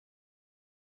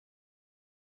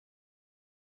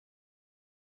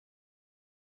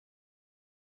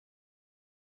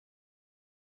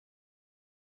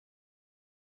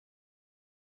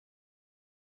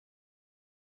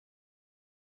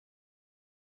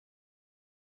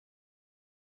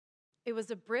It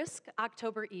was a brisk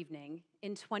October evening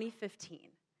in 2015,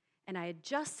 and I had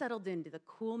just settled into the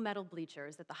cool metal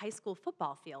bleachers at the high school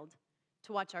football field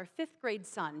to watch our 5th grade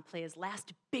son play his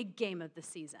last big game of the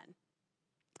season.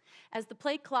 As the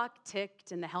play clock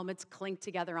ticked and the helmets clinked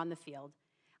together on the field,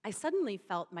 I suddenly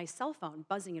felt my cell phone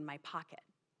buzzing in my pocket.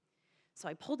 So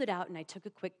I pulled it out and I took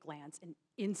a quick glance, and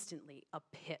instantly a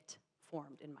pit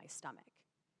formed in my stomach.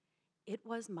 It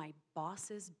was my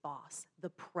boss's boss,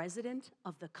 the president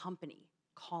of the company,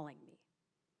 calling me.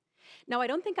 Now, I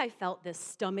don't think I felt this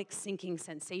stomach-sinking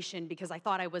sensation because I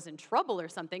thought I was in trouble or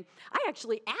something. I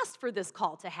actually asked for this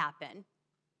call to happen.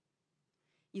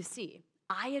 You see,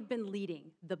 I had been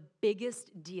leading the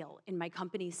biggest deal in my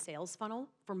company's sales funnel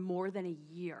for more than a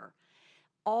year.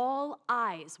 All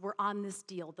eyes were on this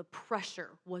deal. The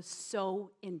pressure was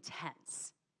so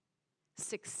intense.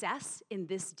 Success in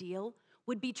this deal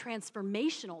would be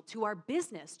transformational to our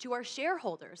business, to our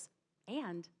shareholders,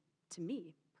 and to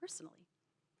me personally.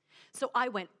 So I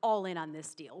went all in on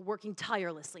this deal, working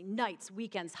tirelessly, nights,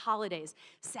 weekends, holidays,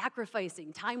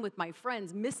 sacrificing time with my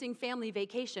friends, missing family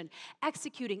vacation,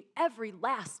 executing every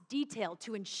last detail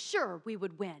to ensure we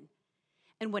would win.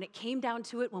 And when it came down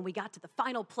to it, when we got to the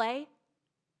final play,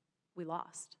 we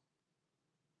lost.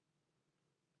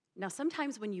 Now,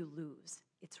 sometimes when you lose,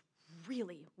 it's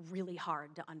really, really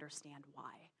hard to understand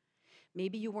why.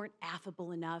 Maybe you weren't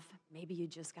affable enough, maybe you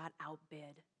just got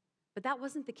outbid. But that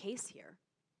wasn't the case here.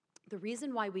 The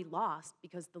reason why we lost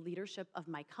because the leadership of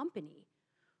my company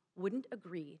wouldn't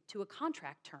agree to a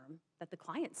contract term that the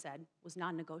client said was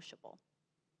non-negotiable.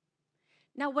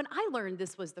 Now, when I learned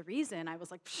this was the reason, I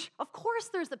was like, of course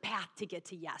there's a path to get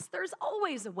to yes. There's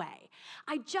always a way.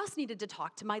 I just needed to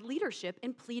talk to my leadership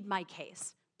and plead my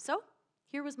case. So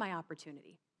here was my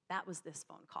opportunity. That was this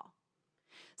phone call.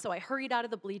 So I hurried out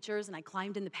of the bleachers and I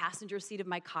climbed in the passenger seat of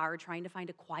my car trying to find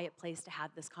a quiet place to have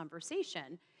this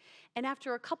conversation. And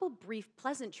after a couple brief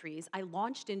pleasantries, I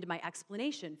launched into my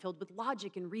explanation filled with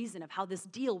logic and reason of how this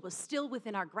deal was still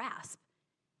within our grasp.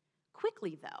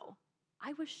 Quickly, though,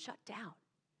 I was shut down.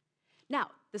 Now,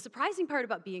 the surprising part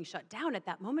about being shut down at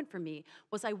that moment for me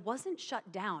was I wasn't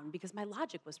shut down because my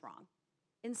logic was wrong.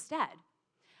 Instead,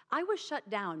 I was shut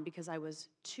down because I was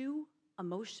too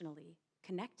emotionally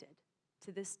connected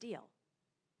to this deal.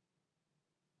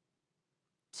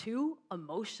 Too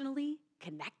emotionally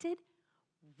connected?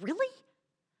 Really?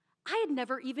 I had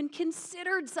never even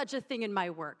considered such a thing in my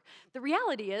work. The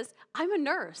reality is, I'm a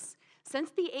nurse.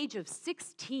 Since the age of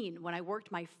 16, when I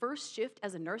worked my first shift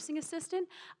as a nursing assistant,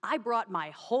 I brought my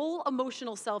whole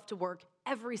emotional self to work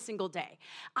every single day.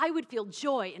 I would feel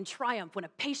joy and triumph when a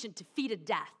patient defeated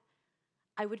death.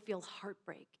 I would feel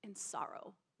heartbreak and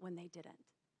sorrow when they didn't.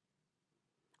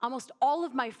 Almost all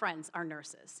of my friends are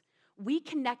nurses. We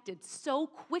connected so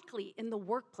quickly in the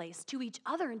workplace to each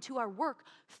other and to our work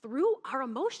through our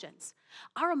emotions.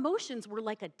 Our emotions were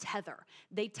like a tether.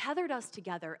 They tethered us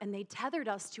together and they tethered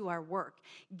us to our work,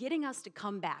 getting us to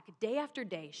come back day after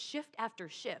day, shift after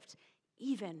shift,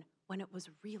 even when it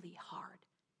was really hard.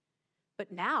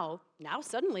 But now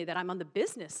suddenly that I'm on the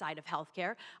business side of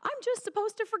healthcare, I'm just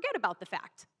supposed to forget about the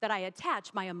fact that I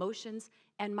attach my emotions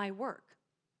and my work.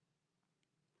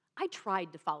 I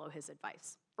tried to follow his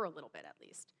advice, for a little bit at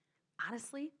least.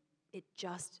 Honestly, it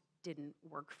just didn't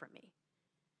work for me.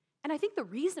 And I think the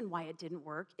reason why it didn't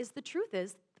work is the truth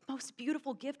is the most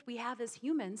beautiful gift we have as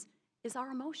humans is our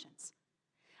emotions.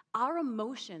 Our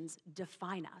emotions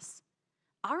define us.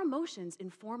 Our emotions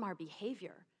inform our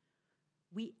behavior.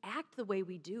 We act the way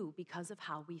we do because of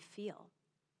how we feel.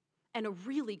 And a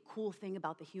really cool thing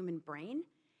about the human brain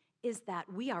is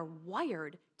that we are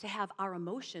wired to have our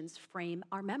emotions frame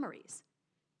our memories.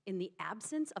 In the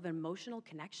absence of emotional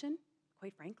connection,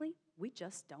 quite frankly, we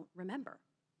just don't remember.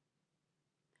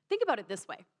 Think about it this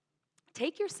way.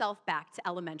 Take yourself back to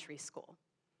elementary school.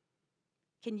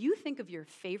 Can you think of your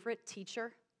favorite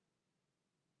teacher?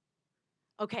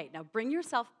 Okay, now bring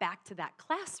yourself back to that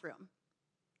classroom.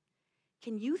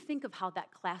 Can you think of how that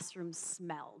classroom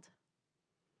smelled?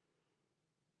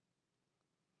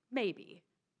 Maybe.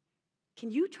 Can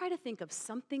you try to think of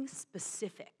something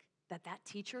specific that that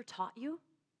teacher taught you?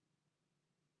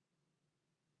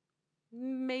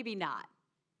 Maybe not.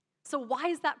 So why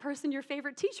is that person your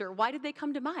favorite teacher? Why did they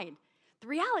come to mind? The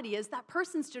reality is that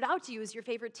person stood out to you as your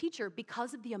favorite teacher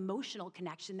because of the emotional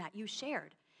connection that you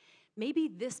shared. Maybe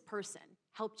this person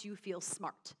helped you feel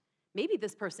smart. Maybe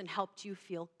this person helped you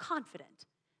feel confident.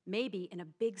 Maybe in a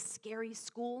big, scary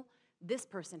school, this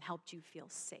person helped you feel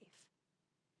safe.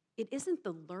 It isn't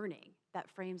the learning that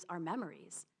frames our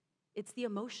memories. It's the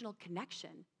emotional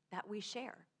connection that we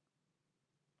share.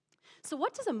 So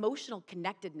what does emotional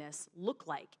connectedness look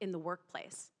like in the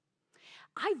workplace?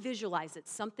 I visualize it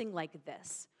something like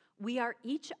this. We are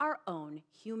each our own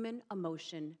human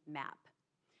emotion map.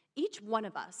 Each one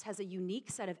of us has a unique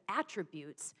set of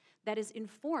attributes that is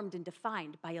informed and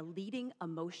defined by a leading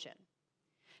emotion.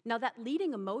 Now, that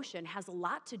leading emotion has a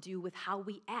lot to do with how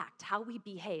we act, how we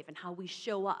behave, and how we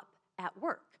show up at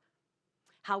work.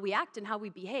 How we act and how we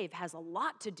behave has a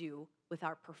lot to do with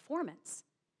our performance.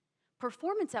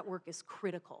 Performance at work is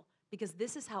critical because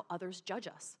this is how others judge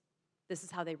us. This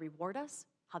is how they reward us,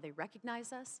 how they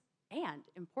recognize us, and,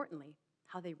 importantly,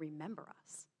 how they remember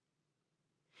us.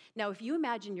 Now, if you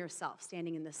imagine yourself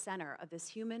standing in the center of this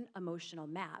human emotional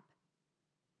map,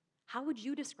 how would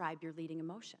you describe your leading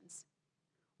emotions?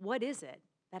 What is it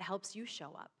that helps you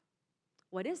show up?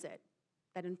 What is it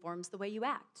that informs the way you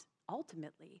act,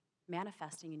 ultimately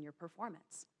manifesting in your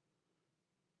performance?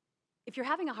 If you're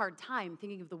having a hard time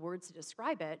thinking of the words to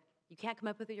describe it, you can't come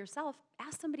up with it yourself,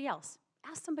 ask somebody else.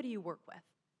 Ask somebody you work with.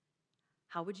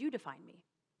 How would you define me?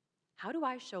 How do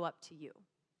I show up to you?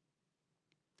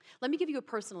 Let me give you a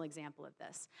personal example of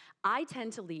this. I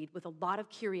tend to lead with a lot of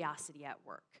curiosity at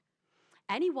work.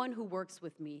 Anyone who works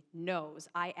with me knows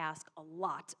I ask a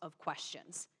lot of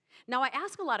questions. Now, I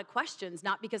ask a lot of questions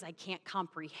not because I can't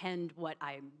comprehend what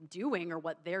I'm doing or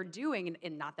what they're doing,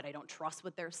 and not that I don't trust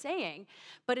what they're saying,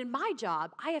 but in my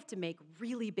job, I have to make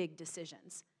really big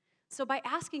decisions. So by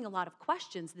asking a lot of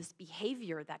questions, this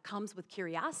behavior that comes with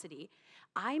curiosity,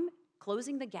 I'm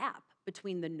closing the gap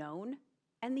between the known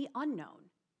and the unknown.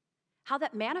 How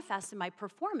that manifests in my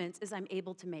performance is I'm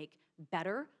able to make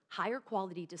better, higher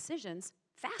quality decisions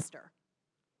faster.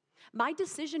 My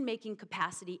decision-making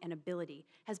capacity and ability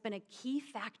has been a key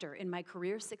factor in my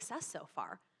career success so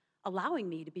far, allowing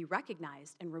me to be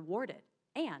recognized and rewarded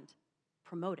and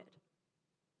promoted.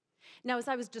 Now, as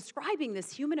I was describing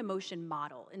this human emotion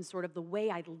model and sort of the way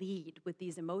I lead with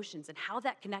these emotions and how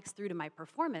that connects through to my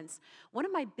performance, one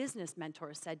of my business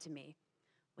mentors said to me,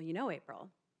 well, you know, April,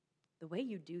 the way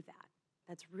you do that,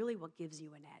 that's really what gives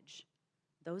you an edge.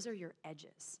 Those are your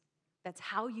edges. That's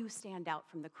how you stand out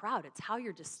from the crowd. It's how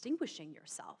you're distinguishing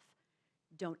yourself.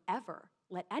 Don't ever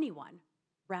let anyone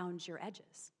round your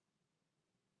edges.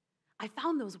 I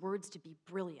found those words to be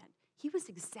brilliant. He was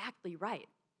exactly right.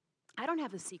 I don't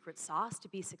have a secret sauce to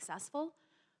be successful,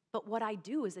 but what I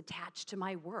do is attached to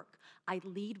my work. I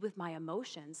lead with my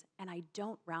emotions, and I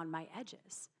don't round my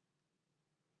edges.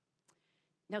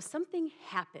 Now, something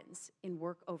happens in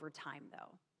work over time,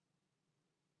 though.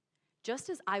 Just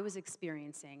as I was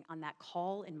experiencing on that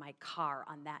call in my car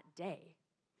on that day,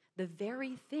 the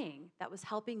very thing that was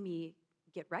helping me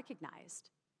get recognized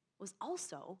was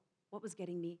also what was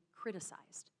getting me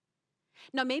criticized.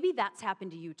 Now, maybe that's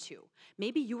happened to you too.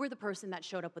 Maybe you were the person that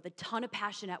showed up with a ton of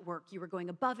passion at work. You were going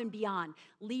above and beyond,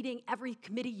 leading every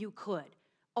committee you could,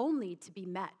 only to be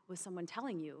met with someone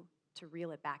telling you to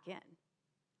reel it back in.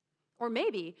 Or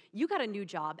maybe you got a new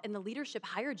job and the leadership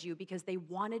hired you because they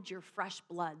wanted your fresh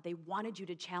blood. They wanted you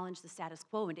to challenge the status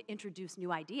quo and to introduce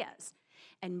new ideas.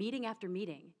 And meeting after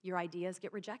meeting, your ideas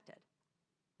get rejected.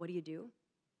 What do?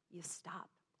 You stop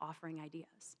offering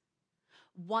ideas.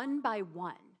 One by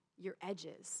one, your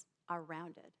edges are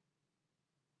rounded.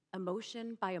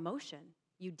 Emotion by emotion,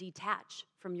 you detach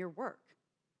from your work.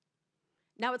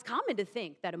 Now, it's common to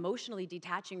think that emotionally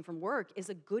detaching from work is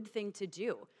a good thing to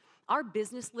do. Our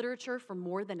business literature for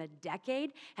more than a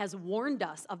decade has warned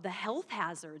us of the health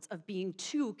hazards of being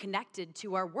too connected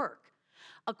to our work.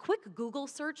 A quick Google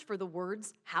search for the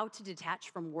words "how to detach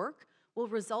from work" will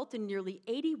result in nearly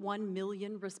 81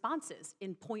 million responses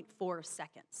in 0.4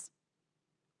 seconds.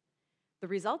 The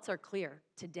results are clear.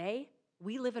 Today,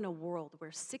 we live in a world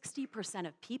where 60%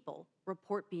 of people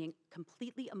report being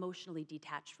completely emotionally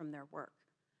detached from their work.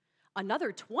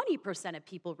 Another 20% of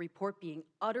people report being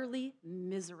utterly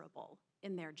miserable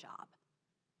in their job.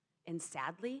 And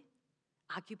sadly,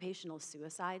 occupational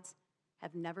suicides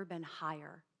have never been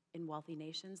higher in wealthy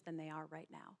nations than they are right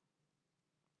now.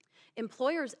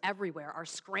 Employers everywhere are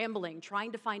scrambling,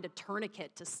 trying to find a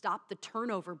tourniquet to stop the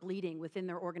turnover bleeding within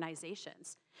their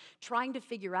organizations, trying to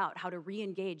figure out how to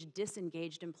re-engage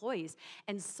disengaged employees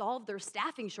and solve their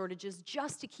staffing shortages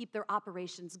just to keep their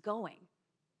operations going.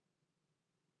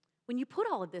 When you put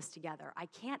all of this together, I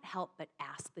can't help but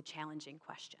ask the challenging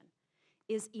question: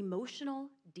 is emotional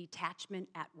detachment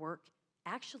at work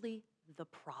actually the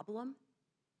problem,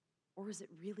 or is it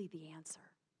really the answer?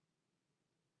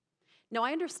 Now,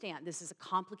 I understand this is a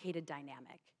complicated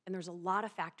dynamic, and there's a lot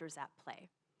of factors at play.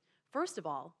 First of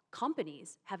all,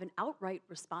 companies have an outright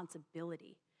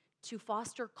responsibility to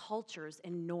foster cultures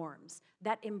and norms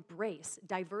that embrace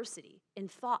diversity in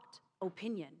thought,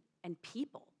 opinion, and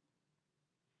people.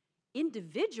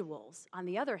 Individuals, on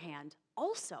the other hand,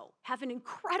 also have an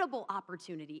incredible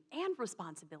opportunity and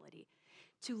responsibility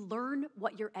to learn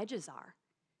what your edges are,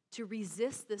 to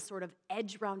resist this sort of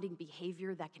edge-rounding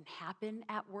behavior that can happen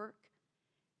at work,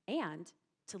 and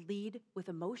to lead with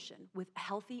emotion, with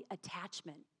healthy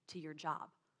attachment to your job.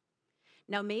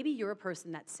 Now, maybe you're a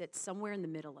person that sits somewhere in the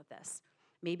middle of this.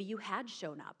 Maybe you had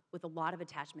shown up with a lot of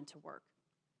attachment to work.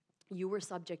 You were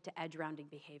subject to edge-rounding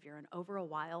behavior, and over a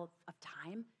while of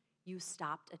time, you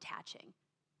stopped attaching.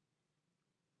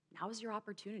 Now is your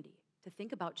opportunity to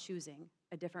think about choosing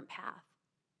a different path.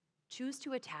 Choose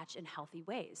to attach in healthy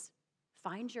ways.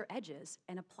 Find your edges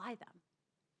and apply them.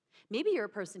 Maybe you're a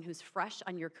person who's fresh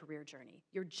on your career journey.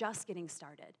 You're just getting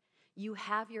started. You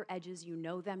have your edges, you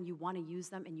know them, you want to use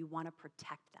them, and you want to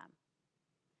protect them.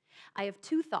 I have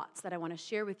two thoughts that I want to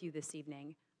share with you this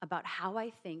evening about how I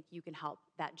think you can help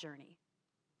that journey.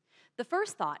 The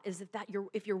first thought is that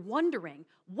if you're wondering,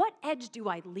 what edge do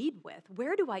I lead with?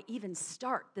 Where do I even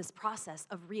start this process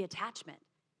of reattachment?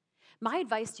 My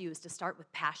advice to you is to start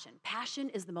with passion. Passion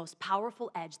is the most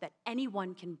powerful edge that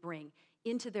anyone can bring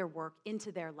into their work,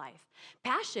 into their life.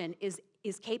 Passion is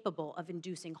capable of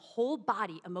inducing whole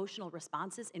body emotional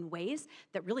responses in ways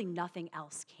that really nothing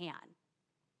else can.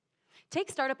 Take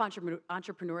startup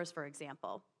entrepreneurs, for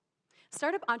example.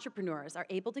 Startup entrepreneurs are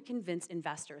able to convince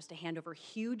investors to hand over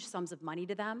huge sums of money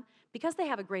to them because they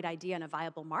have a great idea and a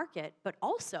viable market, but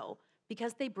also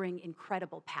because they bring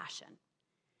incredible passion.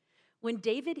 When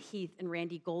David Heath and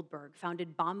Randy Goldberg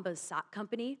founded Bombas sock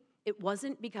company, it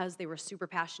wasn't because they were super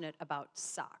passionate about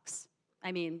socks.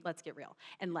 I mean, let's get real.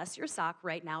 Unless your sock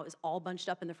right now is all bunched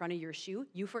up in the front of your shoe,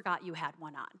 you forgot you had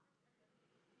one on.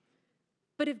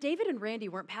 But if David and Randy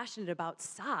weren't passionate about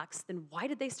socks, then why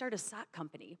did they start a sock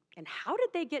company? And how did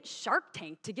they get Shark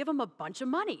Tank to give them a bunch of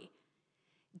money?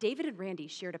 David and Randy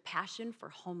shared a passion for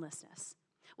homelessness.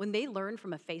 When they learned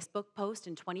from a Facebook post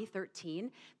in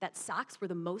 2013 that socks were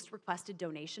the most requested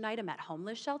donation item at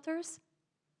homeless shelters,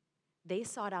 they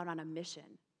sought out on a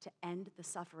mission to end the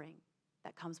suffering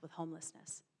that comes with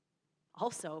homelessness.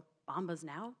 Also, Bombas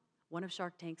now, one of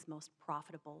Shark Tank's most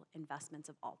profitable investments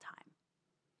of all time.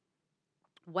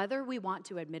 Whether we want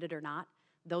to admit it or not,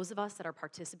 those of us that are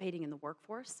participating in the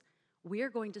workforce, we are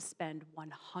going to spend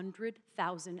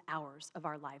 100,000 hours of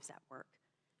our lives at work.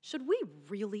 Should we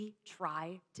really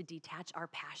try to detach our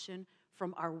passion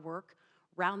from our work,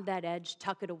 round that edge,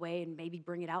 tuck it away, and maybe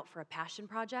bring it out for a passion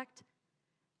project?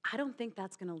 I don't think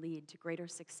that's going to lead to greater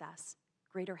success,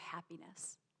 greater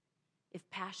happiness. If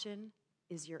passion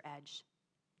is your edge,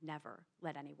 never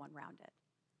let anyone round it.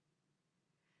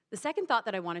 The second thought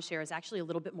that I want to share is actually a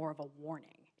little bit more of a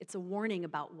warning. It's a warning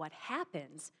about what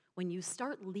happens when you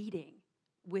start leading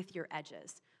with your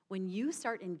edges. When you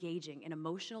start engaging in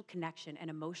emotional connection and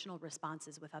emotional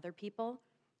responses with other people,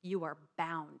 you are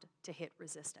bound to hit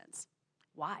resistance.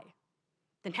 Why?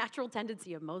 The natural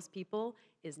tendency of most people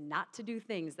is not to do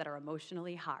things that are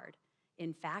emotionally hard.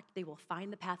 In fact, they will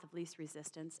find the path of least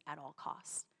resistance at all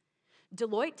costs.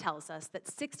 Deloitte tells us that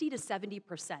 60 to 70%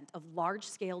 of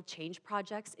large-scale change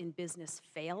projects in business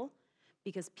fail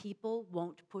because people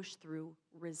won't push through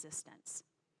resistance.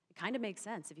 It kind of makes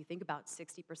sense if you think about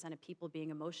 60% of people being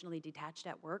emotionally detached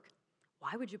at work.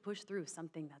 Why would you push through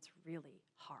something that's really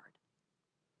hard?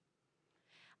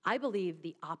 I believe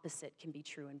the opposite can be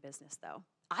true in business, though.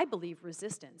 I believe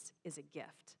resistance is a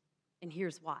gift, and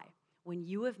here's why. When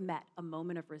you have met a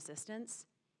moment of resistance,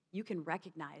 you can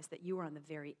recognize that you are on the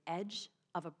very edge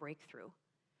of a breakthrough.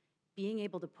 Being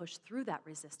able to push through that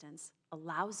resistance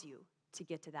allows you to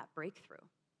get to that breakthrough.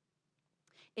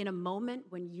 In a moment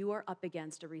when you are up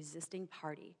against a resisting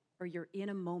party, or you're in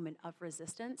a moment of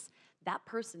resistance, that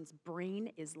person's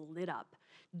brain is lit up.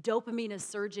 Dopamine is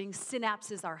surging,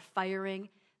 synapses are firing.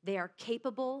 They are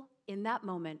capable in that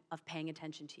moment of paying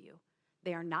attention to you.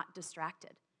 They are not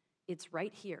distracted. It's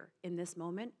right here in this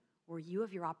moment where you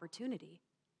have your opportunity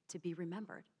to be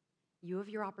remembered. You have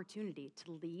your opportunity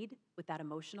to lead with that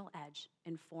emotional edge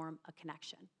and form a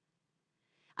connection.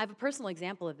 I have a personal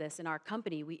example of this. In our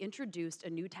company, we introduced a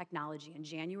new technology in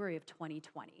January of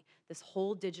 2020, this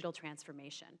whole digital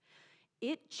transformation.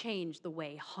 It changed the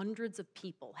way hundreds of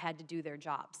people had to do their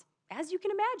jobs. As you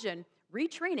can imagine,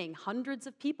 retraining hundreds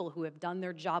of people who have done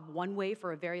their job one way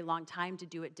for a very long time to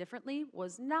do it differently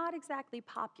was not exactly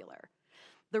popular.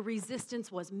 The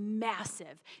resistance was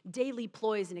massive, daily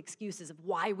ploys and excuses of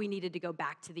why we needed to go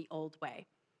back to the old way.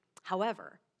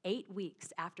 However, 8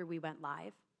 weeks after we went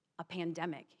live, a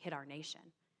pandemic hit our nation,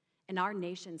 and our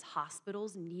nation's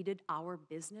hospitals needed our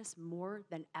business more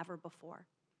than ever before.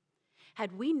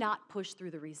 Had we not pushed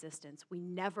through the resistance, we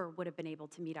never would have been able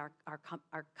to meet our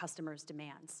customers'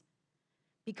 demands.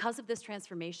 Because of this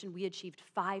transformation, we achieved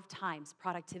 5 times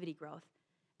productivity growth.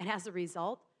 And as a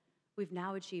result, we've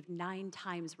now achieved 9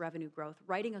 times revenue growth,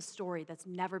 writing a story that's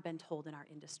never been told in our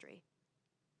industry.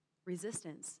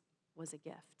 Resistance was a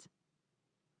gift.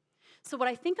 So what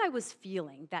I think I was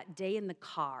feeling that day in the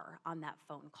car on that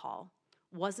phone call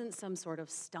wasn't some sort of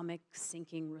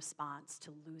stomach-sinking response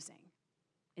to losing.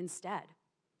 Instead,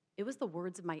 it was the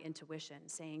words of my intuition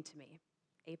saying to me,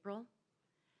 April,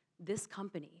 this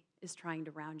company is trying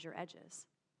to round your edges,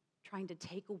 trying to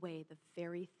take away the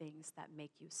very things that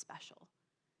make you special.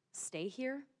 Stay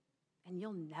here, and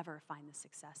you'll never find the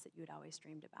success that you had always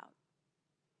dreamed about.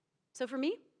 So for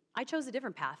me, I chose a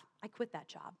different path. I quit that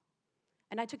job,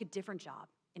 and I took a different job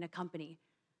in a company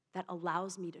that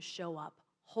allows me to show up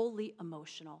wholly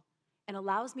emotional and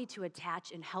allows me to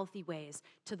attach in healthy ways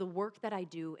to the work that I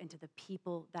do and to the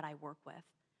people that I work with.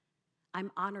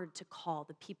 I'm honored to call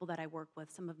the people that I work with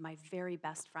some of my very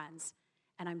best friends,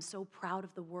 and I'm so proud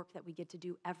of the work that we get to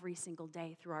do every single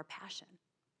day through our passion.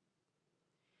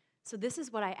 So this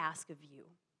is what I ask of you.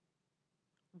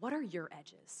 What are your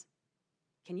edges?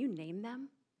 Can you name them?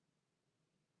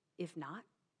 If not,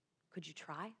 could you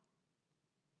try?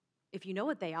 If you know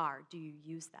what they are, do you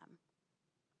use them?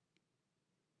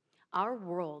 Our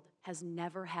world has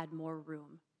never had more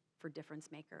room for difference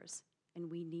makers,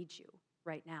 and we need you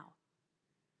right now.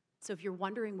 So if you're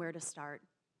wondering where to start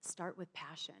with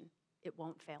passion. It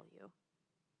won't fail you.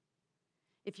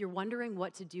 If you're wondering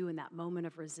what to do in that moment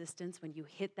of resistance when you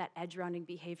hit that edge-rounding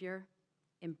behavior,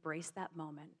 embrace that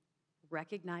moment,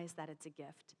 recognize that it's a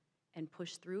gift, and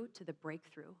push through to the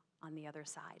breakthrough on the other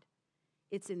side.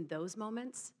 It's in those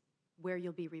moments where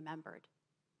you'll be remembered.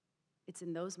 It's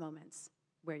in those moments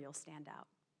where you'll stand out.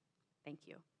 Thank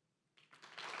you.